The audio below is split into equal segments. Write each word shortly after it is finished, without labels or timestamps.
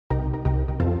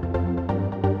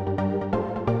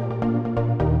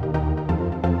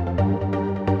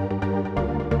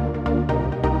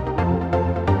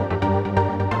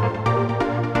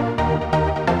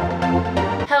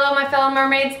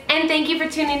mermaids, and thank you for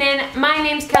tuning in. My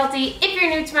name's Keltie. If you're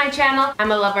new to my channel,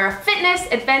 I'm a lover of fitness,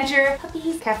 adventure,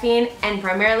 puppies, caffeine, and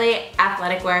primarily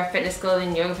athletic wear, fitness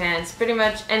clothing, yoga pants, pretty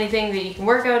much anything that you can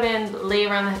work out in, lay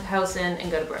around the house in, and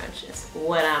go to brunch. It's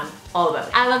what I'm all about.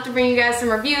 I love to bring you guys some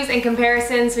reviews and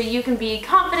comparisons so you can be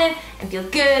confident and feel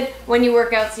good when you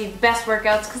work out, see the best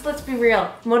workouts, because let's be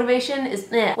real, motivation is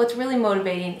meh. What's really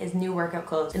motivating is new workout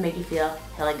clothes that make you feel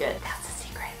hella good. That's the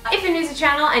secret. If you're new to the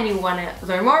channel and you want to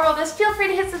learn more about this, feel free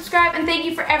to hit subscribe, and thank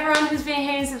you for everyone who's been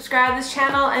hitting subscribe. This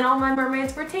channel and all my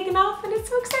mermaids were taking off and it's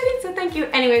so exciting, so thank you.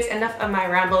 Anyways, enough of my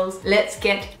rambles. Let's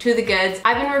get to the goods.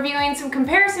 I've been reviewing some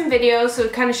comparison videos, so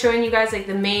kind of showing you guys like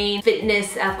the main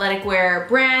fitness athletic wear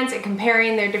brands and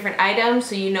comparing their different items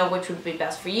so you know which would be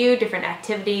best for you, different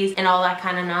activities, and all that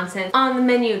kind of nonsense. On the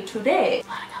menu today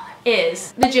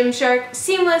is the Gymshark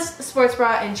Seamless Sports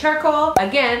Bra in Charcoal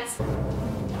against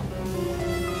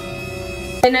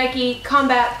the Nike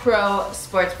Combat Pro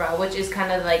Sports Bra, which is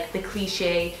kind of like the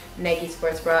cliche Nike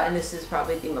sports bra, and this is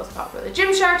probably the most popular. The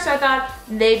Gymshark, so I thought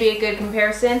they'd be a good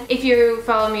comparison. If you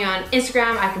follow me on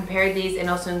Instagram, I compared these and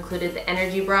also included the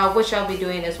Energy Bra, which I'll be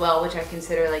doing as well, which I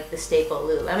consider like the staple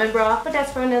Lululemon bra, but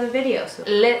that's for another video. So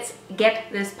let's get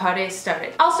this party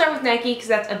started. I'll start with Nike because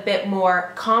that's a bit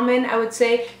more common, I would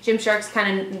say. Gymshark's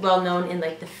kind of well known in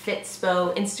like the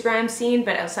Fitspo Instagram scene,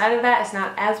 but outside of that, it's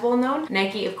not as well known.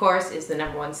 Nike, of course, is the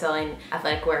 #1 selling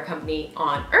athletic wear company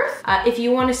on earth. If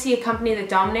you want to see a company that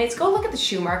dominates, go look at the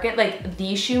shoe market, like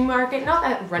the shoe market, not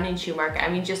that running shoe market. I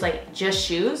mean just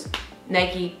shoes.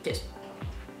 Nike just.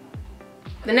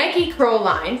 The Nike Pro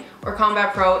line, or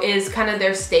Combat Pro, is kind of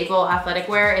their staple athletic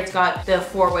wear. It's got the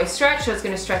 4-way stretch, so it's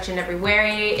going to stretch in every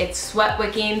way. It's sweat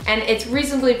wicking, and it's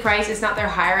reasonably priced. It's not their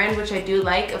higher end, which I do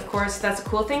like. Of course, that's a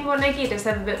cool thing about Nike. It does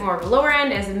have a bit more of a lower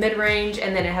end, as a mid-range,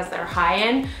 and then it has their high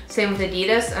end. Same with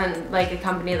Adidas, and like a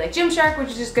company like Gymshark, which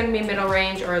is just going to be middle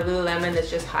range, or Lululemon that's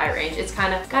just high range. It's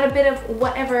kind of got a bit of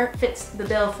whatever fits the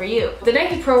bill for you. The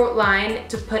Nike Pro line,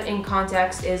 to put in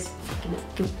context, is,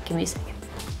 give me a second.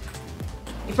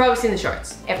 You've probably seen the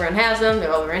shorts. Everyone has them,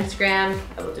 they're all over Instagram.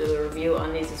 I will do a review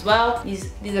on these as well.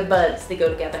 These are buds, they go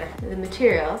together. The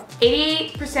material,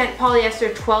 88%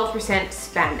 polyester, 12%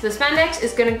 spandex. The spandex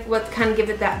is gonna kind of give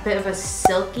it that bit of a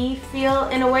silky feel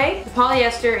in a way. The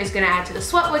polyester is gonna add to the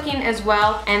sweat wicking as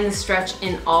well, and the stretch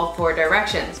in all 4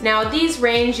 directions. Now these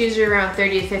range usually around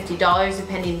 $30 to $50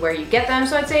 depending where you get them,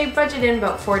 so I'd say budget in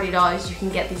about $40. You can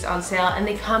get these on sale, and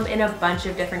they come in a bunch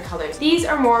of different colors. These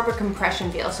are more of a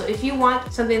compression feel, so if you want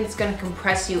something that's going to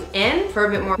compress you in for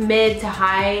a bit more mid to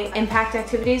high impact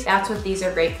activities, that's what these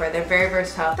are great for. They're very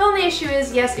versatile. The only issue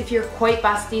is, yes, if you're quite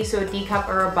busty, so a D cup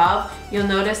or above, you'll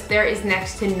notice there is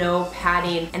next to no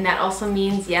padding, and that also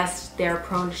means, yes, they're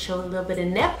prone to show a little bit of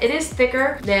nip. It is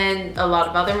thicker than a lot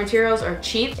of other materials, or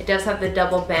cheap. It does have the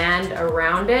double band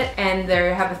around it, and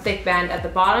they have a thick band at the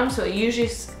bottom, so it usually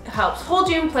helps hold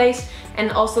you in place,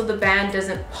 and also the band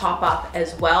doesn't pop up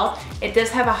as well. It does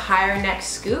have a higher neck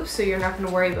scoop, so you're not going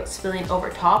to worry about spilling over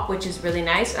top, which is really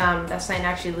nice. That's something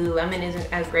actually Lululemon isn't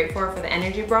as great for the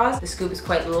energy bras. The scoop is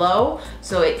quite low,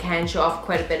 so it can show off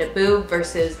quite a bit of boob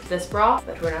versus this bra,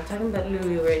 but we're not talking about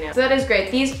Lulu right now. So that is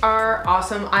great. These are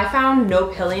awesome. I found no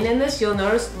pilling in this. You'll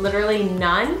notice literally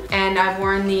none, and I've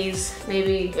worn these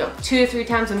maybe 2 to 3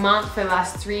 times a month for the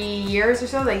last 3 years or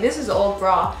so. Like, this is an old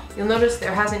bra. You'll notice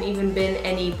there hasn't even been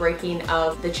any breaking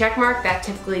of the check mark. That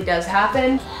typically does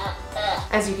happen.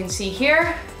 As you can see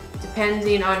here,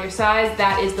 depending on your size,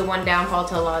 that is the one downfall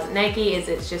to a lot of Nike, is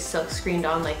it's just silk screened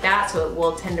on like that, so it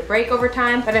will tend to break over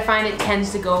time, but I find it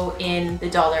tends to go in the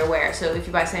dollar wear. So if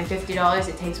you buy something $50,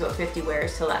 it takes about 50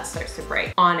 wears till that starts to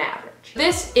break on average.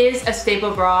 This is a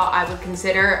staple bra. I would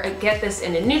consider, get this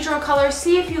in a neutral color,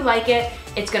 see if you like it.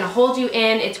 It's gonna hold you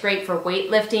in. It's great for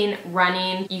weightlifting,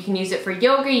 running. You can use it for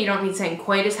yoga. You don't need something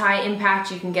quite as high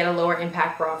impact. You can get a lower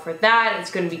impact bra for that.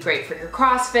 It's gonna be great for your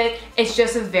CrossFit. It's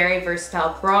just a very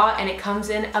versatile bra, and it comes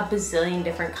in a bazillion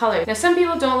different colors. Now, some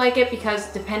people don't like it because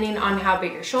depending on how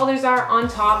big your shoulders are, on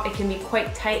top, it can be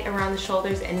quite tight around the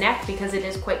shoulders and neck because it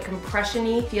is quite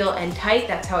compression-y feel and tight.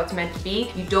 That's how it's meant to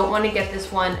be. You don't wanna get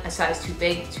this one a size too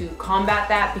big to combat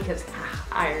that because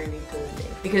irony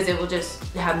because it will just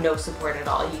have no support at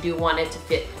all. You do want it to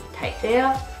fit tight.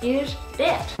 There is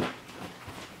that.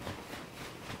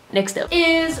 Next up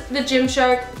is the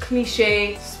Gymshark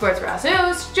Cliche Sports Bra. So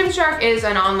Gymshark is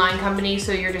an online company,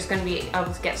 so you're just gonna be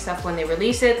able to get stuff when they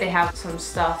release it. They have some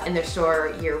stuff in their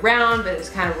store year round, but it's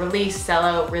kind of release, sell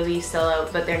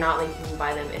out, but they're not like you can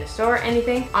buy them in a store or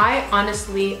anything. I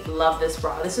honestly love this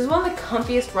bra. This is one of the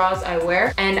comfiest bras I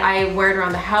wear, and I wear it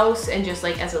around the house and just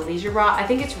like as a leisure bra. I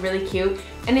think it's really cute.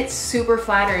 and it's super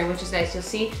flattering, which is nice. You'll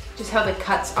see just how the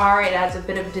cuts are. It adds a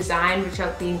bit of design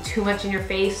without being too much in your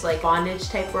face, like bondage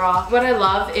type bra. What I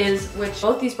love is, which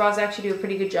both these bras actually do a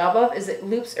pretty good job of, is it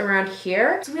loops around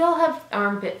here. So we all have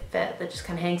armpit fat that just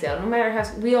kind of hangs out, no matter how,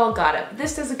 we all got it. But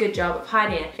this does a good job of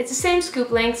hiding it. It's the same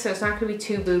scoop length, so it's not gonna be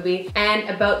too booby, and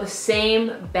about the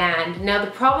same band. Now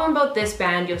the problem about this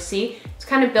band, you'll see, it's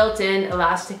kind of built in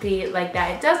elastically like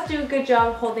that. It does do a good job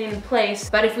of holding in place,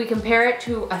 but if we compare it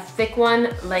to a thick one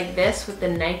like this with the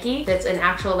Nike, that's an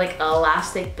actual like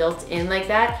elastic built in like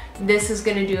that, this is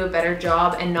gonna do a better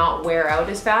job and not wear out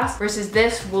as fast, versus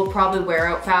this will probably wear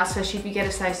out fast, especially if you get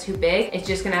a size too big. It's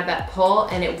just gonna have that pull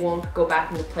and it won't go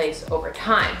back into place over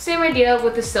time. Same idea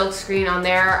with the silk screen on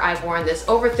there. I've worn this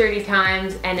over 30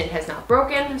 times and it has not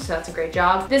broken, so that's a great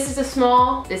job. This is a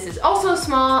small, this is also a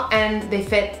small, and they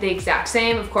fit the exact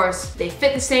same. Of course, they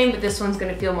fit the same, but this one's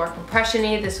gonna feel more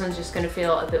compression-y. This one's just gonna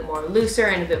feel a bit more looser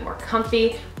and a bit more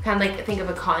comfy. Kind of like, think of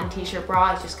a cotton t-shirt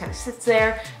bra. It just kind of sits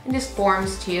there and just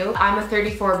forms to you. I'm a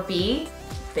 34B,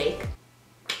 fake.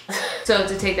 So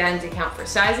to take that into account for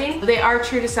sizing, they are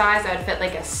true to size. I would fit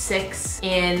like a 6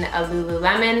 in a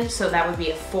Lululemon, so that would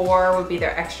be a 4 would be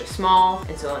their extra small,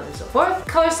 and so on and so forth.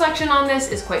 Color selection on this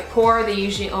is quite poor. They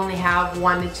usually only have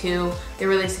 1 to 2. They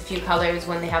release a few colors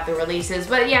when they have the releases,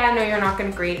 but yeah, no, you're not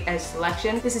gonna grade as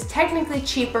selection. This is technically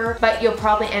cheaper, but you'll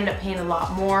probably end up paying a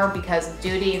lot more because of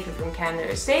duty if you're from Canada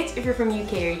or States. If you're from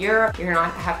UK or Europe, you're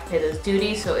not gonna have to pay those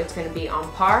duties, so it's gonna be on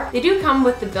par. They do come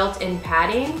with the built-in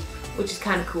padding, which is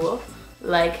kind of cool,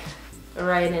 like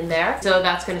right in there. So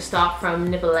that's gonna stop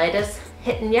from nippleitis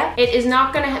hitting ya. It is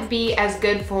not gonna be as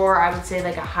good for, I would say,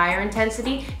 like a higher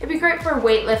intensity. It'd be great for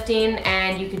weightlifting,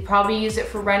 and you could probably use it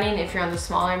for running if you're on the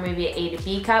smaller, maybe an A to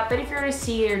B cup. But if you're a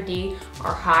C or D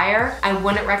or higher, I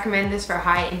wouldn't recommend this for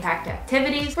high impact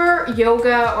activities. For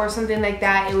yoga or something like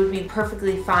that, it would be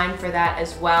perfectly fine for that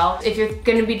as well. If you're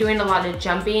gonna be doing a lot of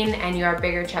jumping and you are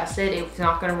bigger chested, it's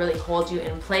not gonna really hold you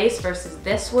in place versus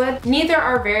this would. Neither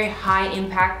are very high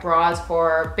impact bras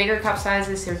for bigger cup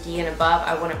sizes or D and above.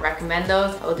 I wouldn't recommend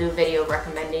those. I will do a video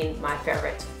recommending my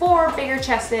favorites for bigger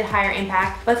chested, higher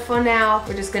impact, but for now,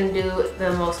 we're just gonna do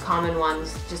the most common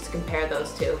ones just to compare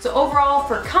those two. So overall,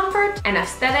 for comfort and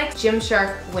aesthetics,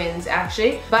 Gymshark wins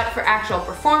actually, but for actual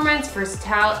performance,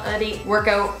 versatility,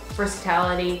 workout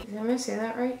versatility, am I gonna say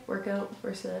that right? Workout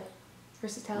versatility?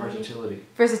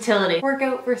 Versatility.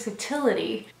 Workout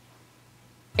versatility.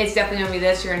 It's definitely gonna be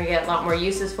this. You're gonna get a lot more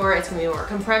uses for it. It's gonna be more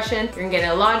compression. You're gonna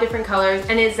get a lot of different colors,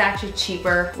 and it's actually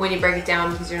cheaper when you break it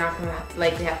down because you're not gonna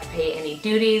likely have to pay any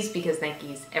duties because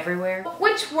Nike's everywhere.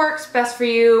 Which works best for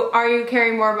you? Are you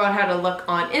caring more about how to look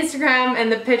on Instagram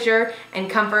and the picture and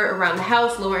comfort around the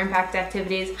house, lower impact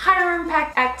activities, higher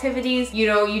impact activities? You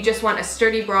know, you just want a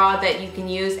sturdy bra that you can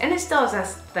use, and it still has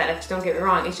aesthetics, don't get me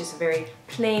wrong. It's just a very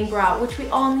plain bra, which we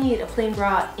all need a plain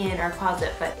bra in our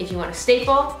closet. But if you want a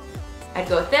staple, I'd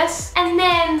go with this. And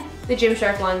then the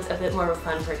Gymshark one's a bit more of a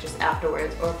fun purchase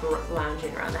afterwards or for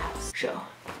lounging around the house. So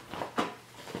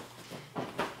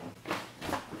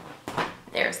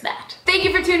there's that. Thank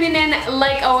you for tuning in.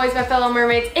 Like always, my fellow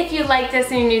mermaids, if you like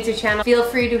this and you're new to the channel, feel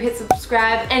free to hit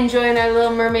subscribe and join our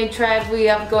little mermaid tribe we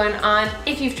have going on.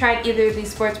 If you've tried either of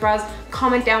these sports bras,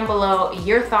 comment down below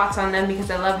your thoughts on them, because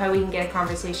I love how we can get a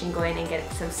conversation going and get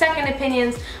some second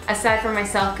opinions aside from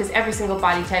myself, because every single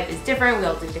body type is different. We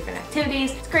all do different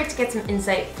activities. It's great to get some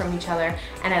insight from each other,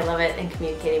 and I love it and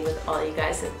communicating with all you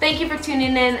guys. So thank you for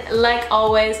tuning in. Like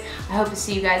always, I hope to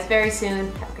see you guys very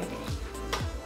soon. Have a great day.